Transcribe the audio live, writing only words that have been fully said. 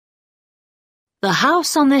The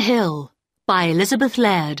House on the Hill by Elizabeth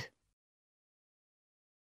Laird.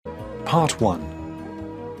 Part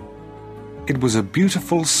 1. It was a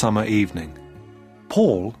beautiful summer evening.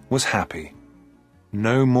 Paul was happy.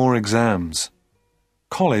 No more exams.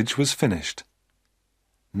 College was finished.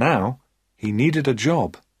 Now he needed a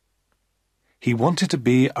job. He wanted to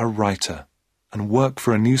be a writer and work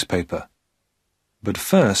for a newspaper. But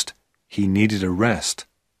first he needed a rest.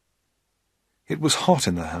 It was hot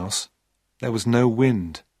in the house. There was no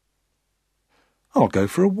wind. "I'll go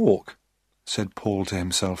for a walk," said Paul to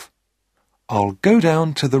himself. "I'll go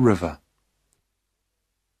down to the river."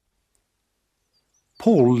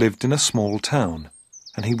 Paul lived in a small town,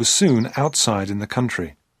 and he was soon outside in the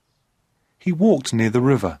country. He walked near the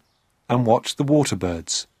river and watched the water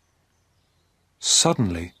birds.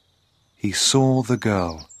 Suddenly, he saw the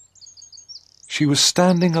girl. She was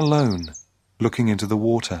standing alone, looking into the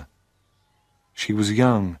water. She was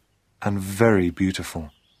young and very beautiful.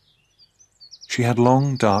 She had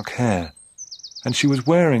long dark hair, and she was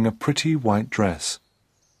wearing a pretty white dress.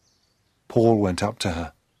 Paul went up to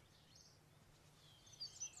her.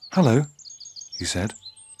 "Hello," he said.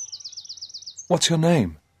 "What's your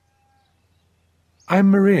name?" "I'm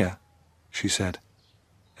Maria," she said,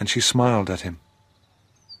 and she smiled at him.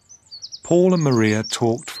 Paul and Maria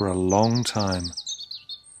talked for a long time.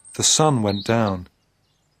 The sun went down.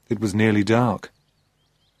 It was nearly dark.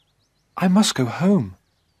 "I must go home,"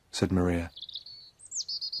 said Maria.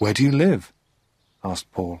 "Where do you live?"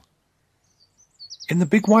 asked Paul. "In the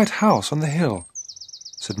big white house on the hill,"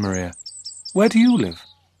 said Maria. "Where do you live?"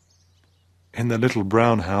 "In the little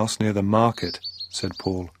brown house near the market," said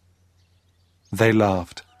Paul. They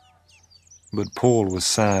laughed, but Paul was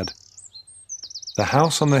sad. The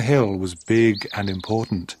house on the hill was big and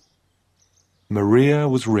important. Maria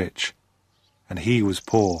was rich, and he was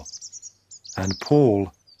poor, and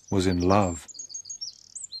Paul was in love.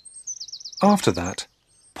 After that,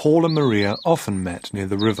 Paul and Maria often met near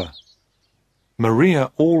the river.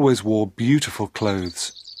 Maria always wore beautiful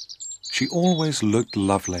clothes. She always looked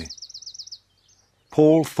lovely.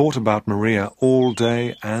 Paul thought about Maria all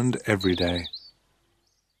day and every day.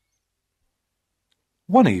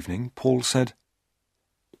 One evening, Paul said,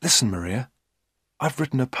 "Listen, Maria, I've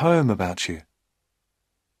written a poem about you."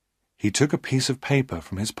 He took a piece of paper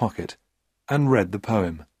from his pocket and read the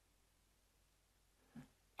poem.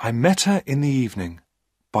 "I met her in the evening,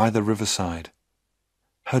 by the riverside.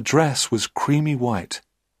 Her dress was creamy white,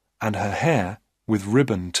 and her hair with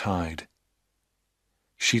ribbon tied.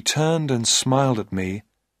 She turned and smiled at me,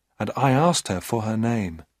 and I asked her for her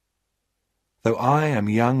name. Though I am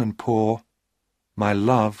young and poor, my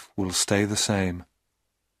love will stay the same."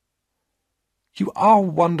 "You are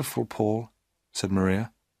wonderful, Paul," said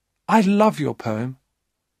Maria. "I love your poem."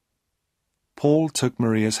 Paul took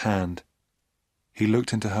Maria's hand. He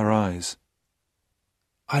looked into her eyes.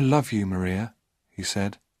 "I love you, Maria," he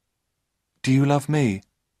said. "Do you love me?"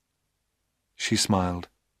 She smiled.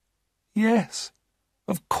 "Yes,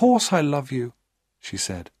 of course I love you," she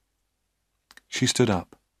said. She stood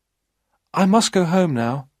up. "I must go home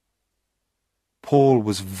now." Paul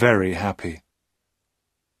was very happy.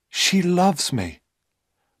 "She loves me.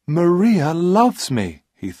 Maria loves me,"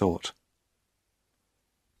 he thought.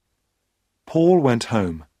 Paul went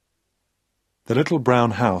home. The little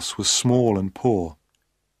brown house was small and poor,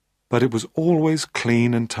 but it was always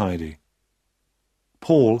clean and tidy.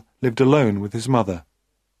 Paul lived alone with his mother.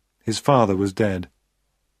 His father was dead.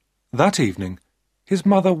 That evening, his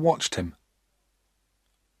mother watched him.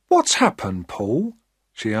 "What's happened, Paul?"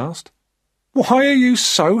 she asked. "Why are you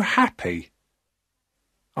so happy?"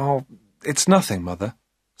 "Oh, it's nothing, Mother,"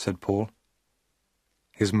 said Paul.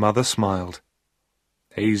 His mother smiled.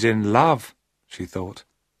 "He's in love," she thought.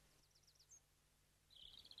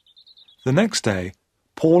 The next day,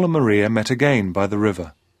 Paul and Maria met again by the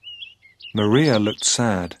river. Maria looked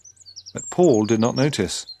sad, but Paul did not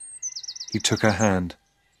notice. He took her hand.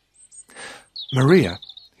 "Maria,"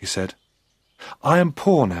 he said, "I am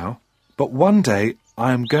poor now, but one day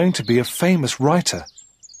I am going to be a famous writer."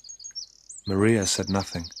 Maria said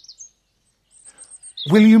nothing.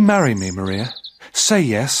 "Will you marry me, Maria? Say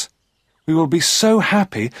yes. We will be so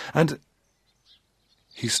happy and—"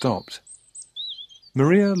 He stopped.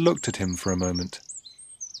 Maria looked at him for a moment.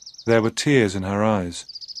 There were tears in her eyes.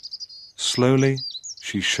 Slowly,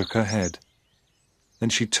 she shook her head. Then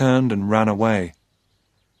she turned and ran away.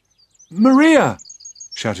 "Maria!"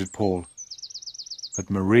 shouted Paul. But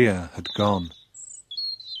Maria had gone.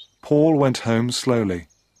 Paul went home slowly.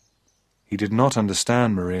 He did not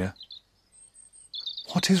understand Maria.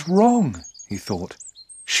 "What is wrong?" he thought.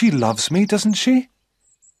 "She loves me, doesn't she?"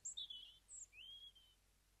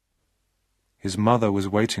 His mother was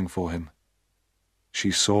waiting for him.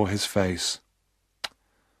 She saw his face.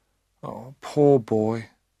 "Oh, poor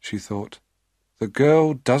boy," she thought. "The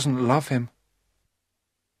girl doesn't love him."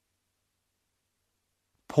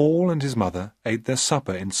 Paul and his mother ate their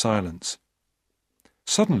supper in silence.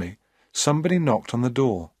 Suddenly, somebody knocked on the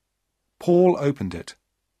door. Paul opened it.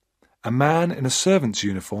 A man in a servant's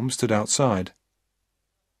uniform stood outside.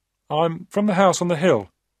 "I'm from the house on the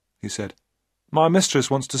hill," he said. "My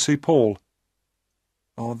mistress wants to see Paul."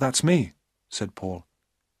 "Oh, that's me," said Paul.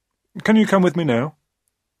 "Can you come with me now?"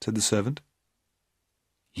 said the servant.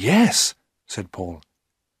 "Yes," said Paul.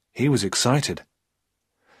 He was excited.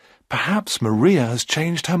 "Perhaps Maria has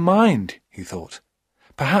changed her mind," he thought.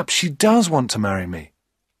 "Perhaps she does want to marry me."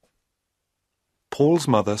 Paul's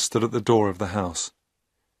mother stood at the door of the house.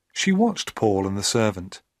 She watched Paul and the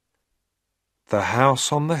servant. "The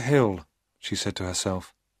house on the hill," she said to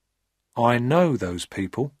herself. "I know those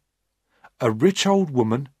people. A rich old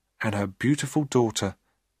woman and her beautiful daughter.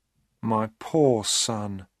 My poor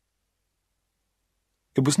son."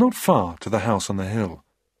 It was not far to the house on the hill.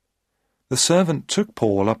 The servant took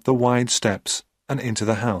Paul up the wide steps and into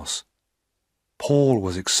the house. Paul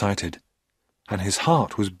was excited, and his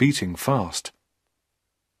heart was beating fast.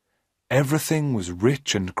 Everything was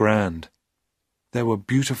rich and grand. There were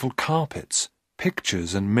beautiful carpets,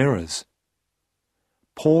 pictures and mirrors.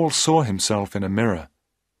 Paul saw himself in a mirror.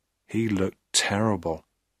 He looked terrible.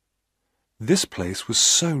 This place was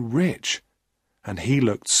so rich, and he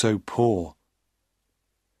looked so poor.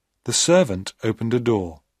 The servant opened a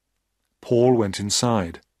door. Paul went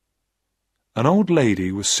inside. An old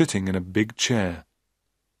lady was sitting in a big chair.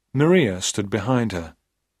 Maria stood behind her.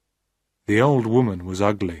 The old woman was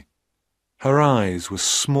ugly. Her eyes were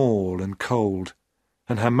small and cold,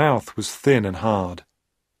 and her mouth was thin and hard.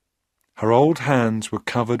 Her old hands were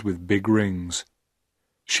covered with big rings.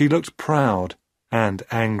 She looked proud and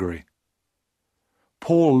angry.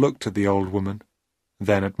 Paul looked at the old woman,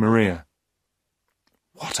 then at Maria.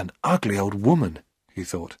 "What an ugly old woman," he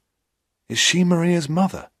thought. "Is she Maria's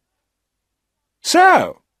mother?"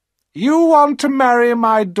 "So, you want to marry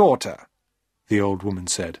my daughter?" the old woman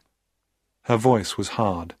said. Her voice was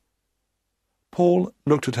hard. Paul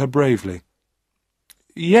looked at her bravely.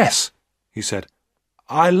 "Yes," he said.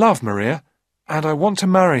 "I love Maria, and I want to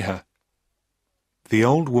marry her." The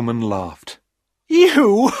old woman laughed.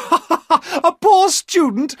 "You? A poor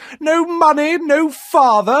student? No money, no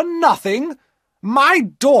father, nothing? My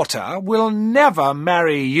daughter will never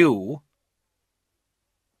marry you."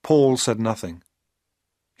 Paul said nothing.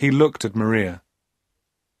 He looked at Maria.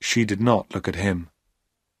 She did not look at him.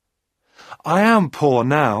 "I am poor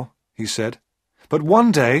now," he said, "but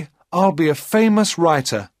one day I'll be a famous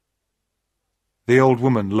writer." The old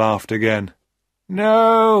woman laughed again.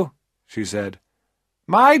 "No," she said.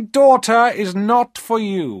 "My daughter is not for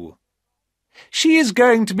you. She is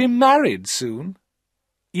going to be married soon.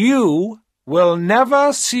 You will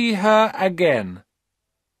never see her again."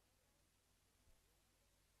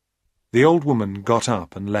 The old woman got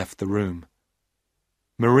up and left the room.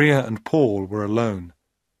 Maria and Paul were alone.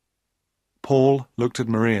 Paul looked at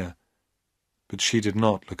Maria, but she did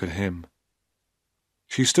not look at him.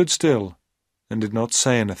 She stood still and did not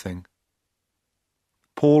say anything.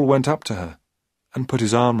 Paul went up to her and put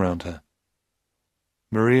his arm round her.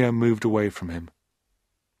 Maria moved away from him.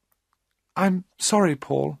 "I'm sorry,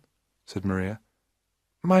 Paul," said Maria.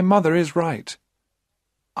 "My mother is right.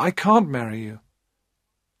 I can't marry you.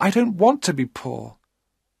 I don't want to be poor.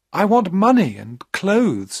 I want money and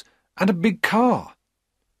clothes and a big car."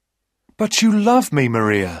 "But you love me,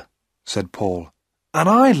 Maria," said Paul, "and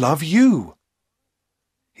I love you."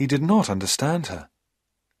 He did not understand her.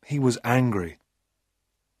 He was angry.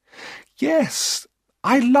 "Yes,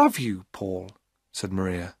 I love you, Paul," said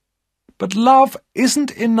Maria. "But love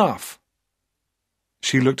isn't enough."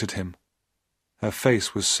 She looked at him. Her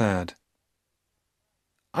face was sad.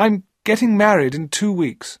 "I'm getting married in 2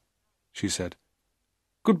 weeks," she said.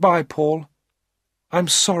 "Goodbye, Paul. I'm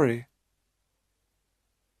sorry."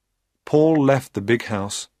 Paul left the big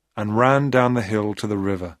house and ran down the hill to the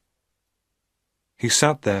river. He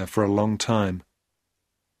sat there for a long time.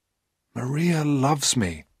 "Maria loves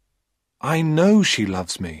me. I know she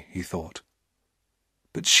loves me," he thought.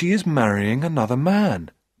 "But she is marrying another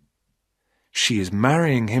man. She is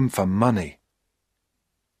marrying him for money.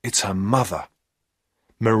 It's her mother.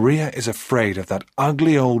 Maria is afraid of that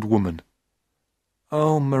ugly old woman.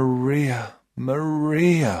 Oh, Maria,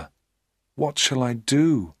 Maria, what shall I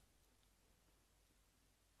do?"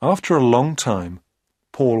 After a long time,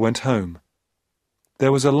 Paul went home.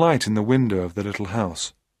 There was a light in the window of the little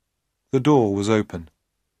house. The door was open.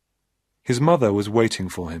 His mother was waiting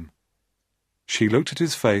for him. She looked at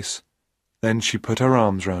his face, then she put her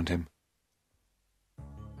arms round him.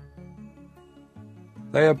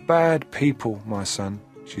 "They are bad people, my son,"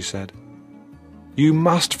 she said. "You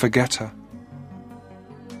must forget her."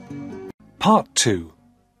 Part 2.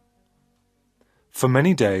 For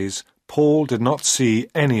many days, Paul did not see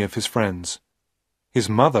any of his friends. His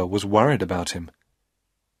mother was worried about him.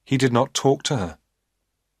 He did not talk to her.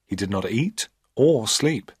 He did not eat or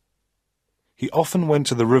sleep. He often went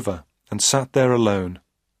to the river and sat there alone.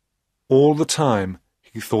 All the time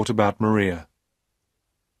he thought about Maria.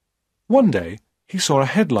 One day he saw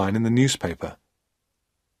a headline in the newspaper.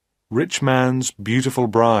 "Rich man's beautiful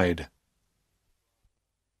bride."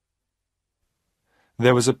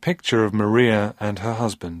 There was a picture of Maria and her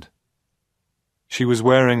husband. She was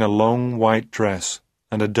wearing a long white dress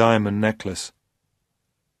and a diamond necklace.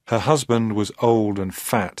 Her husband was old and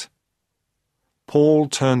fat. Paul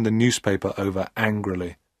turned the newspaper over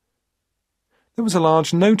angrily. There was a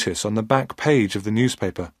large notice on the back page of the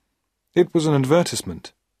newspaper. It was an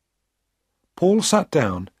advertisement. Paul sat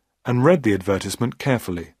down and read the advertisement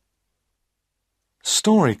carefully.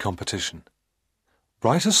 Story competition.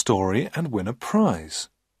 Write a story and win a prize.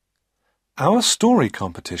 Our story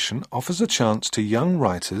competition offers a chance to young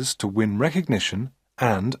writers to win recognition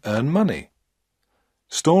and earn money.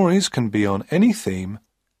 Stories can be on any theme,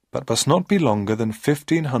 but must not be longer than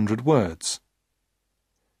 1,500 words.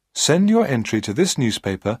 Send your entry to this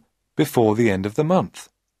newspaper before the end of the month.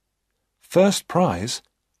 First prize,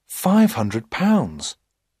 £500.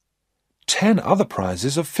 10 other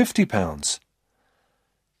prizes of £50.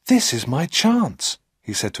 This is my chance,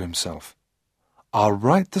 he said to himself. I'll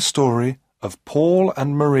write the story of Paul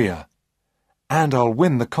and Maria, and I'll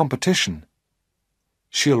win the competition.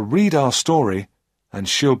 She'll read our story, and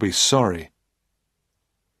she'll be sorry.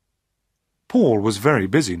 Paul was very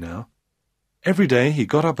busy now. Every day he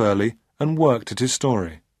got up early and worked at his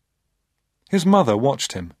story. His mother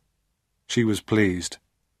watched him. She was pleased.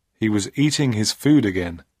 He was eating his food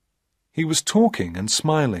again. He was talking and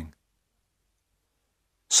smiling.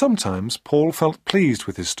 Sometimes Paul felt pleased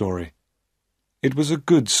with his story. It was a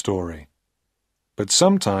good story. But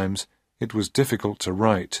sometimes it was difficult to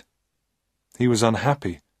write. He was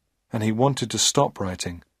unhappy, and he wanted to stop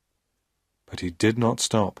writing. But he did not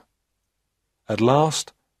stop. At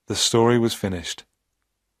last, the story was finished.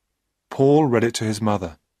 Paul read it to his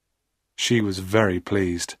mother. She was very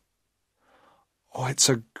pleased. "Oh, it's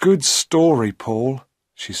a good story, Paul,"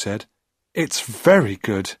 she said. "It's very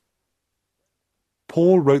good."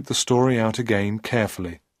 Paul wrote the story out again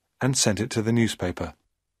carefully and sent it to the newspaper.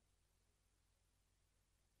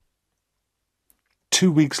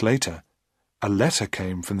 2 weeks later, a letter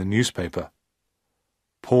came from the newspaper.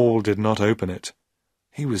 Paul did not open it.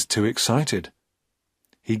 He was too excited.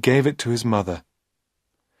 He gave it to his mother.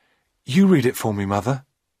 "You read it for me, Mother,"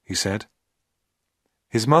 he said.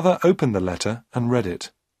 His mother opened the letter and read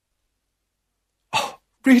it. "Oh,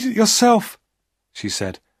 read it yourself," she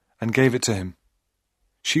said, and gave it to him.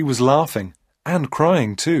 She was laughing and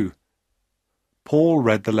crying too. Paul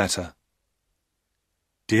read the letter.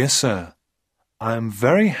 "Dear Sir, I am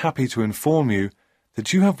very happy to inform you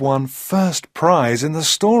that you have won first prize in the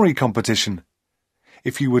story competition.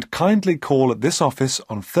 If you would kindly call at this office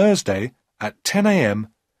on Thursday at 10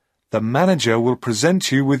 a.m., the manager will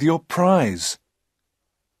present you with your prize."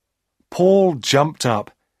 Paul jumped up.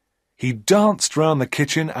 He danced round the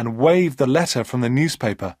kitchen and waved the letter from the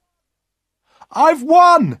newspaper. "I've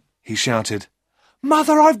won!" he shouted.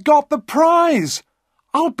 "Mother, I've got the prize!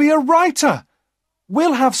 I'll be a writer!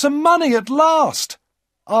 We'll have some money at last!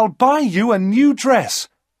 I'll buy you a new dress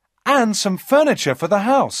and some furniture for the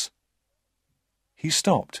house." He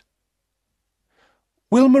stopped.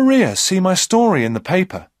 "Will Maria see my story in the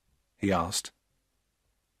paper?" he asked.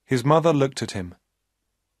 His mother looked at him.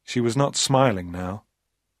 She was not smiling now.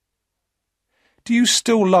 "Do you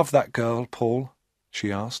still love that girl, Paul?"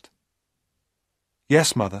 she asked.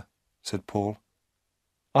 "Yes, Mother," said Paul.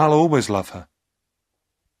 "I'll always love her."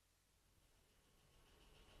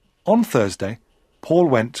 On Thursday, Paul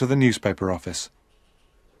went to the newspaper office.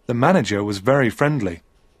 The manager was very friendly.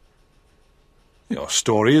 "Your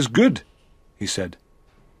story is good," he said.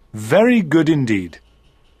 "Very good indeed.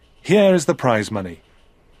 Here is the prize money."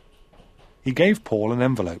 He gave Paul an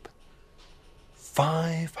envelope.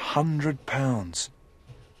 £500.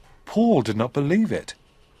 Paul did not believe it.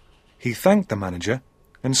 He thanked the manager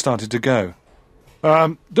and started to go.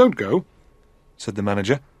 Don't go," said the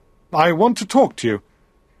manager. "I want to talk to you.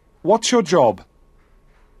 What's your job?"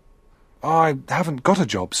 "I haven't got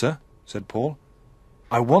a job, sir," said Paul.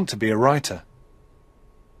 "I want to be a writer."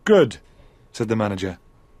 "Good," said the manager.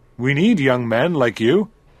 "We need young men like you.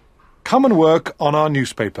 come and work on our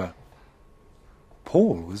newspaper."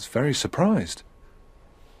 Paul was very surprised.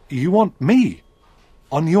 "You want me?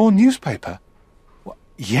 On your newspaper?"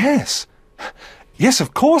 "Yes. Yes,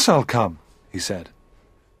 of course I'll come," he said.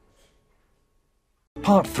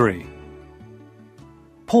 Part 3.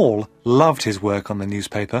 Paul loved his work on the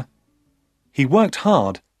newspaper. He worked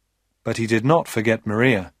hard, but he did not forget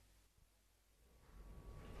Maria.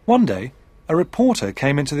 One day, a reporter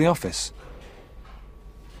came into the office.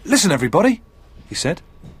 "Listen, everybody," he said.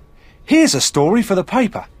 "Here's a story for the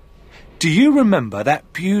paper. Do you remember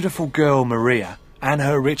that beautiful girl Maria and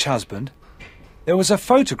her rich husband? There was a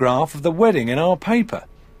photograph of the wedding in our paper.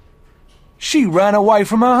 She ran away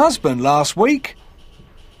from her husband last week."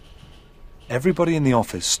 Everybody in the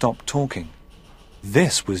office stopped talking.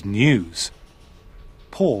 This was news.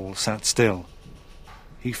 Paul sat still.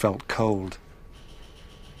 He felt cold.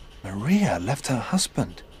 Maria left her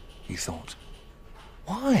husband, he thought.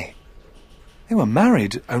 Why? They were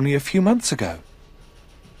married only a few months ago.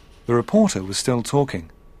 The reporter was still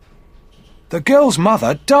talking. "The girl's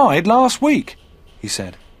mother died last week," he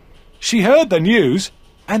said. "She heard the news,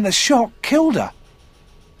 and the shock killed her."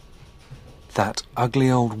 That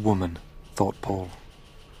ugly old woman, thought Paul.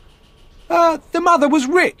 The mother was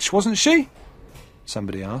rich, wasn't she?"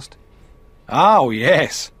 somebody asked. "Oh,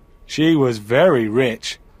 yes, she was very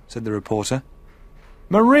rich," said the reporter.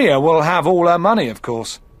 "Maria will have all her money, of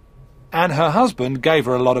course. And her husband gave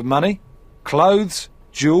her a lot of money, clothes,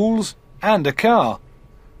 jewels, and a car.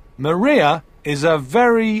 Maria is a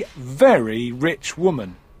very, very rich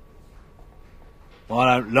woman." "I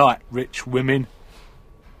don't like rich women,"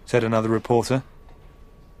 said another reporter.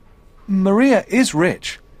 "Maria is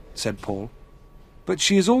rich," said Paul, "but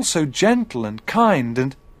she is also gentle and kind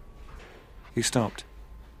and—" He stopped.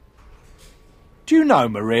 "Do you know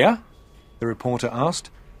Maria?" the reporter asked.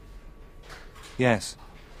 "Yes,"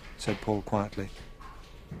 said Paul quietly.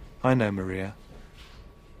 "I know Maria."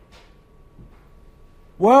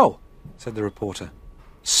 "Well," said the reporter,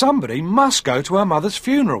 "somebody must go to her mother's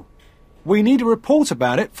funeral. We need a report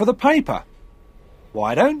about it for the paper.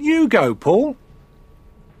 Why don't you go, Paul?"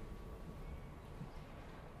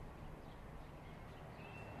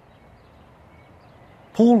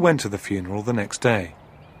 Paul went to the funeral the next day.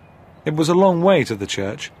 It was a long way to the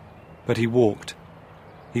church, but he walked.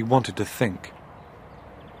 He wanted to think.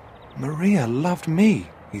 Maria loved me,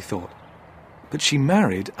 he thought, but she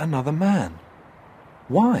married another man.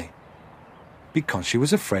 Why? Because she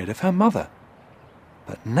was afraid of her mother.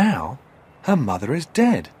 But now her mother is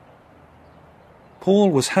dead.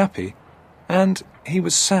 Paul was happy, and he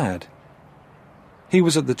was sad. He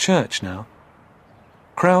was at the church now.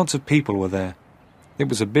 Crowds of people were there. It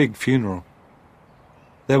was a big funeral.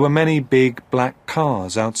 There were many big black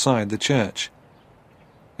cars outside the church.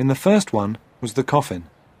 In the first one was the coffin.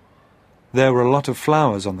 There were a lot of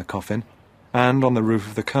flowers on the coffin and on the roof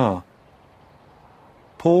of the car.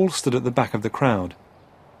 Paul stood at the back of the crowd.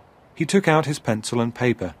 He took out his pencil and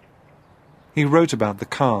paper. He wrote about the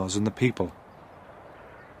cars and the people.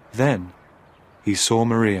 Then he saw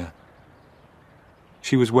Maria.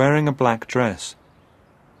 She was wearing a black dress.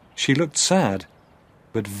 She looked sad,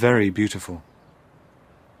 but very beautiful.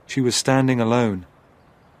 She was standing alone.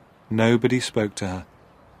 Nobody spoke to her.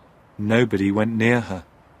 Nobody went near her.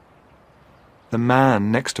 The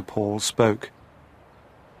man next to Paul spoke.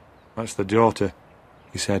 "That's the daughter,"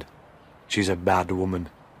 he said. "She's a bad woman.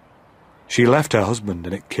 She left her husband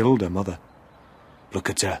and it killed her mother. Look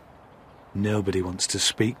at her. Nobody wants to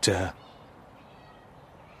speak to her."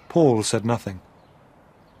 Paul said nothing.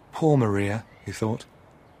 Poor Maria, he thought.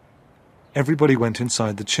 Everybody went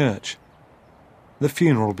inside the church. The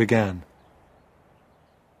funeral began.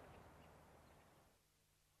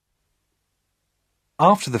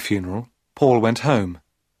 After the funeral, Paul went home.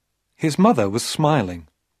 His mother was smiling.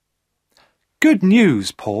 "Good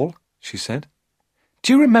news, Paul," she said.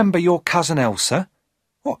 "Do you remember your cousin Elsa?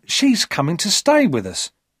 She's coming to stay with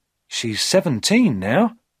us. She's 17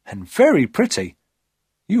 now, and very pretty.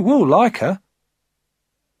 You will like her."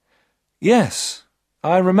 "Yes,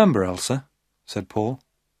 I remember Elsa," said Paul.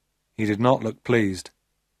 He did not look pleased.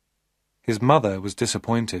 His mother was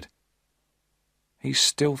disappointed. "He's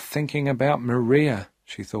still thinking about Maria,"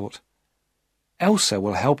 she thought. "Elsa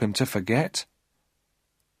will help him to forget."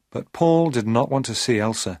 But Paul did not want to see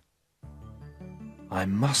Elsa. "I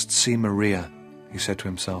must see Maria," he said to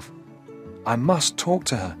himself. "I must talk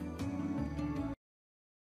to her."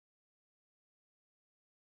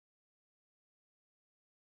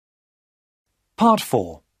 Part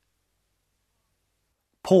 4.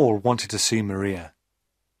 Paul wanted to see Maria.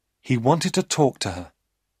 He wanted to talk to her.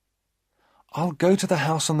 "I'll go to the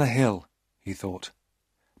house on the hill," he thought.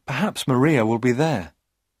 Perhaps Maria will be there.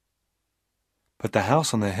 But the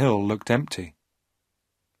house on the hill looked empty.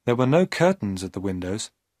 There were no curtains at the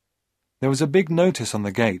windows. There was a big notice on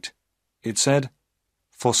the gate. It said,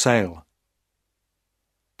 "For sale."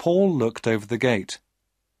 Paul looked over the gate.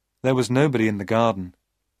 There was nobody in the garden.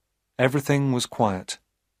 Everything was quiet.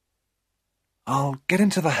 "I'll get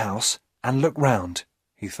into the house and look round,"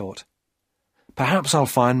 he thought. "Perhaps I'll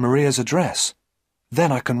find Maria's address.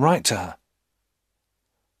 Then I can write to her."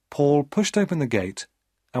 Paul pushed open the gate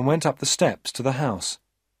and went up the steps to the house.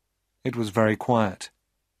 It was very quiet.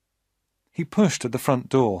 He pushed at the front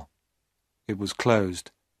door. It was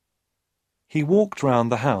closed. He walked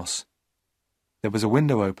round the house. There was a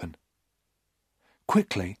window open.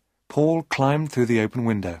 Quickly, Paul climbed through the open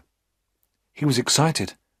window. He was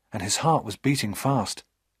excited, and his heart was beating fast.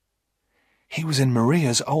 He was in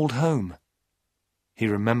Maria's old home. He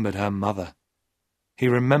remembered her mother. He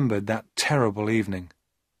remembered that terrible evening.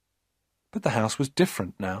 But the house was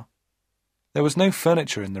different now. There was no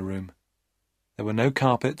furniture in the room. There were no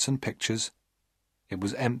carpets and pictures. It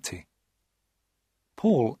was empty.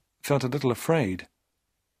 Paul felt a little afraid.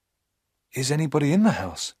 "Is anybody in the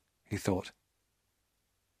house?" he thought.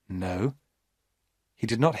 No. He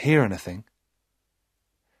did not hear anything.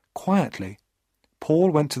 Quietly, Paul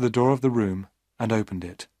went to the door of the room and opened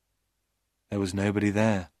it. There was nobody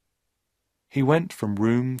there. He went from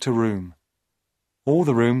room to room. All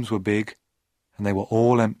the rooms were big, and they were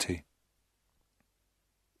all empty.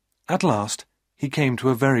 At last, he came to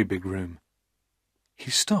a very big room.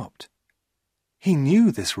 He stopped. He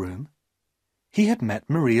knew this room. He had met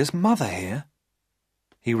Maria's mother here.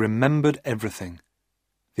 He remembered everything.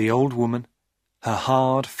 The old woman, her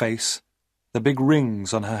hard face, the big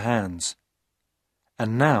rings on her hands.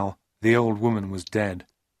 And now the old woman was dead.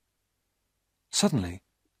 Suddenly,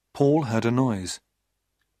 Paul heard a noise.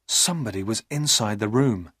 Somebody was inside the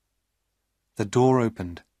room. The door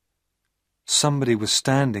opened. Somebody was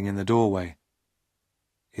standing in the doorway.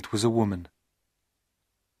 It was a woman.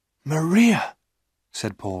 "Maria,"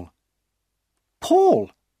 said Paul.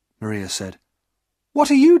 "Paul," Maria said, "what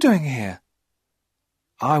are you doing here?"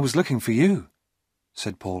 "I was looking for you,"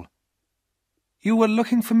 said Paul. "You were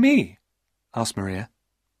looking for me?" asked Maria.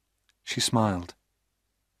 She smiled.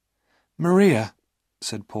 "Maria,"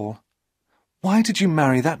 said Paul, "why did you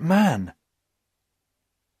marry that man?"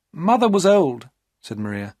 "Mother was old," said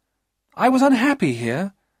Maria. "I was unhappy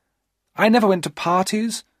here. I never went to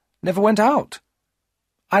parties, never went out.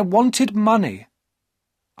 I wanted money.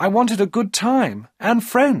 I wanted a good time and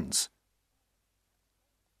friends."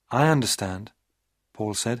 "I understand,"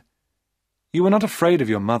 Paul said. "You were not afraid of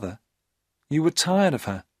your mother. You were tired of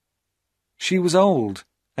her. She was old,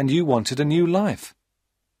 and you wanted a new life.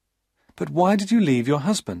 But why did you leave your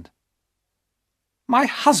husband?" "My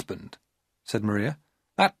husband," said Maria.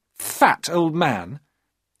 "That fat old man.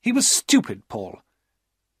 He was stupid, Paul.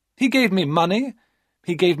 He gave me money,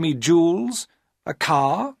 he gave me jewels, a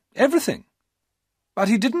car, everything. But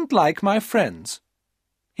he didn't like my friends.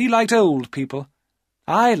 He liked old people.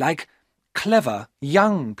 I like clever,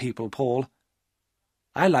 young people, Paul.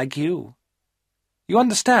 I like you. You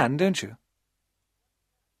understand, don't you?"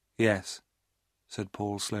 "Yes," said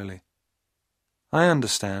Paul slowly. "I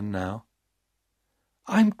understand now."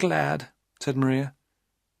 "I'm glad," said Maria.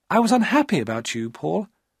 "I was unhappy about you, Paul.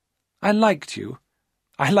 I liked you.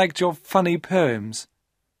 I liked your funny poems."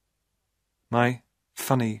 "My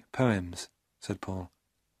funny poems," said Paul.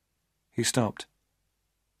 He stopped.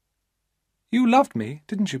 "You loved me,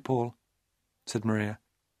 didn't you, Paul?" said Maria.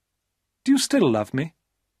 "Do you still love me?"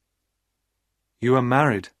 "You are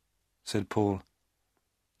married," said Paul.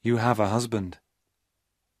 "You have a husband."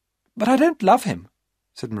 "But I don't love him,"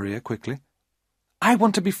 said Maria quickly. "I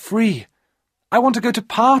want to be free. I want to go to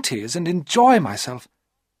parties and enjoy myself.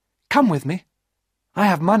 Come with me. I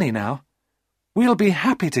have money now. We'll be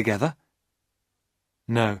happy together."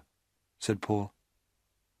 "No," said Paul.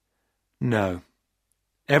 "No.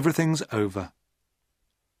 Everything's over."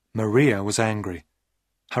 Maria was angry.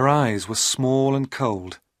 Her eyes were small and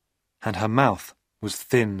cold, and her mouth was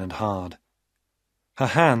thin and hard. Her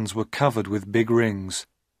hands were covered with big rings.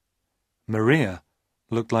 Maria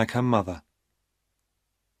looked like her mother.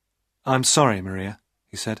 "I'm sorry, Maria,"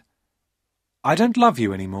 he said. "I don't love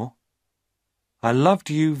you any more. I loved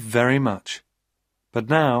you very much, but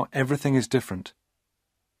now everything is different.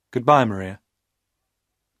 Goodbye, Maria."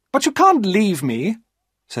 "But you can't leave me,"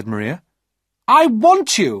 said Maria. "I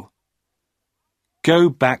want you." "Go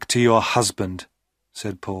back to your husband,"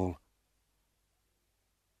 said Paul.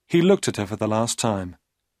 He looked at her for the last time.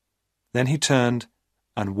 Then he turned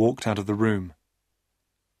and walked out of the room.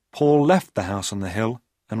 Paul left the house on the hill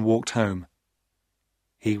and walked home.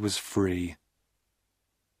 He was free.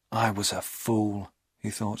 I was a fool,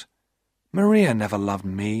 he thought. Maria never loved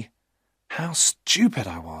me. How stupid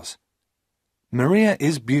I was. Maria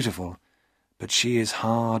is beautiful, but she is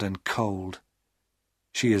hard and cold.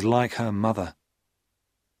 She is like her mother.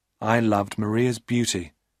 I loved Maria's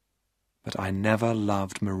beauty, but I never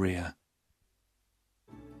loved Maria.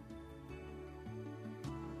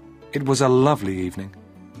 It was a lovely evening.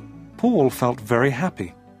 Paul felt very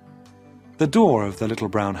happy. The door of the little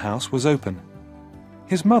brown house was open.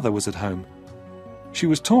 His mother was at home. She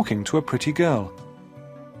was talking to a pretty girl.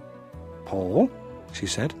 "Paul," she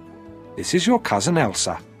said, "this is your cousin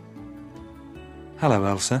Elsa." "Hello,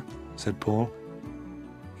 Elsa," said Paul.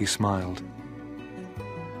 He smiled.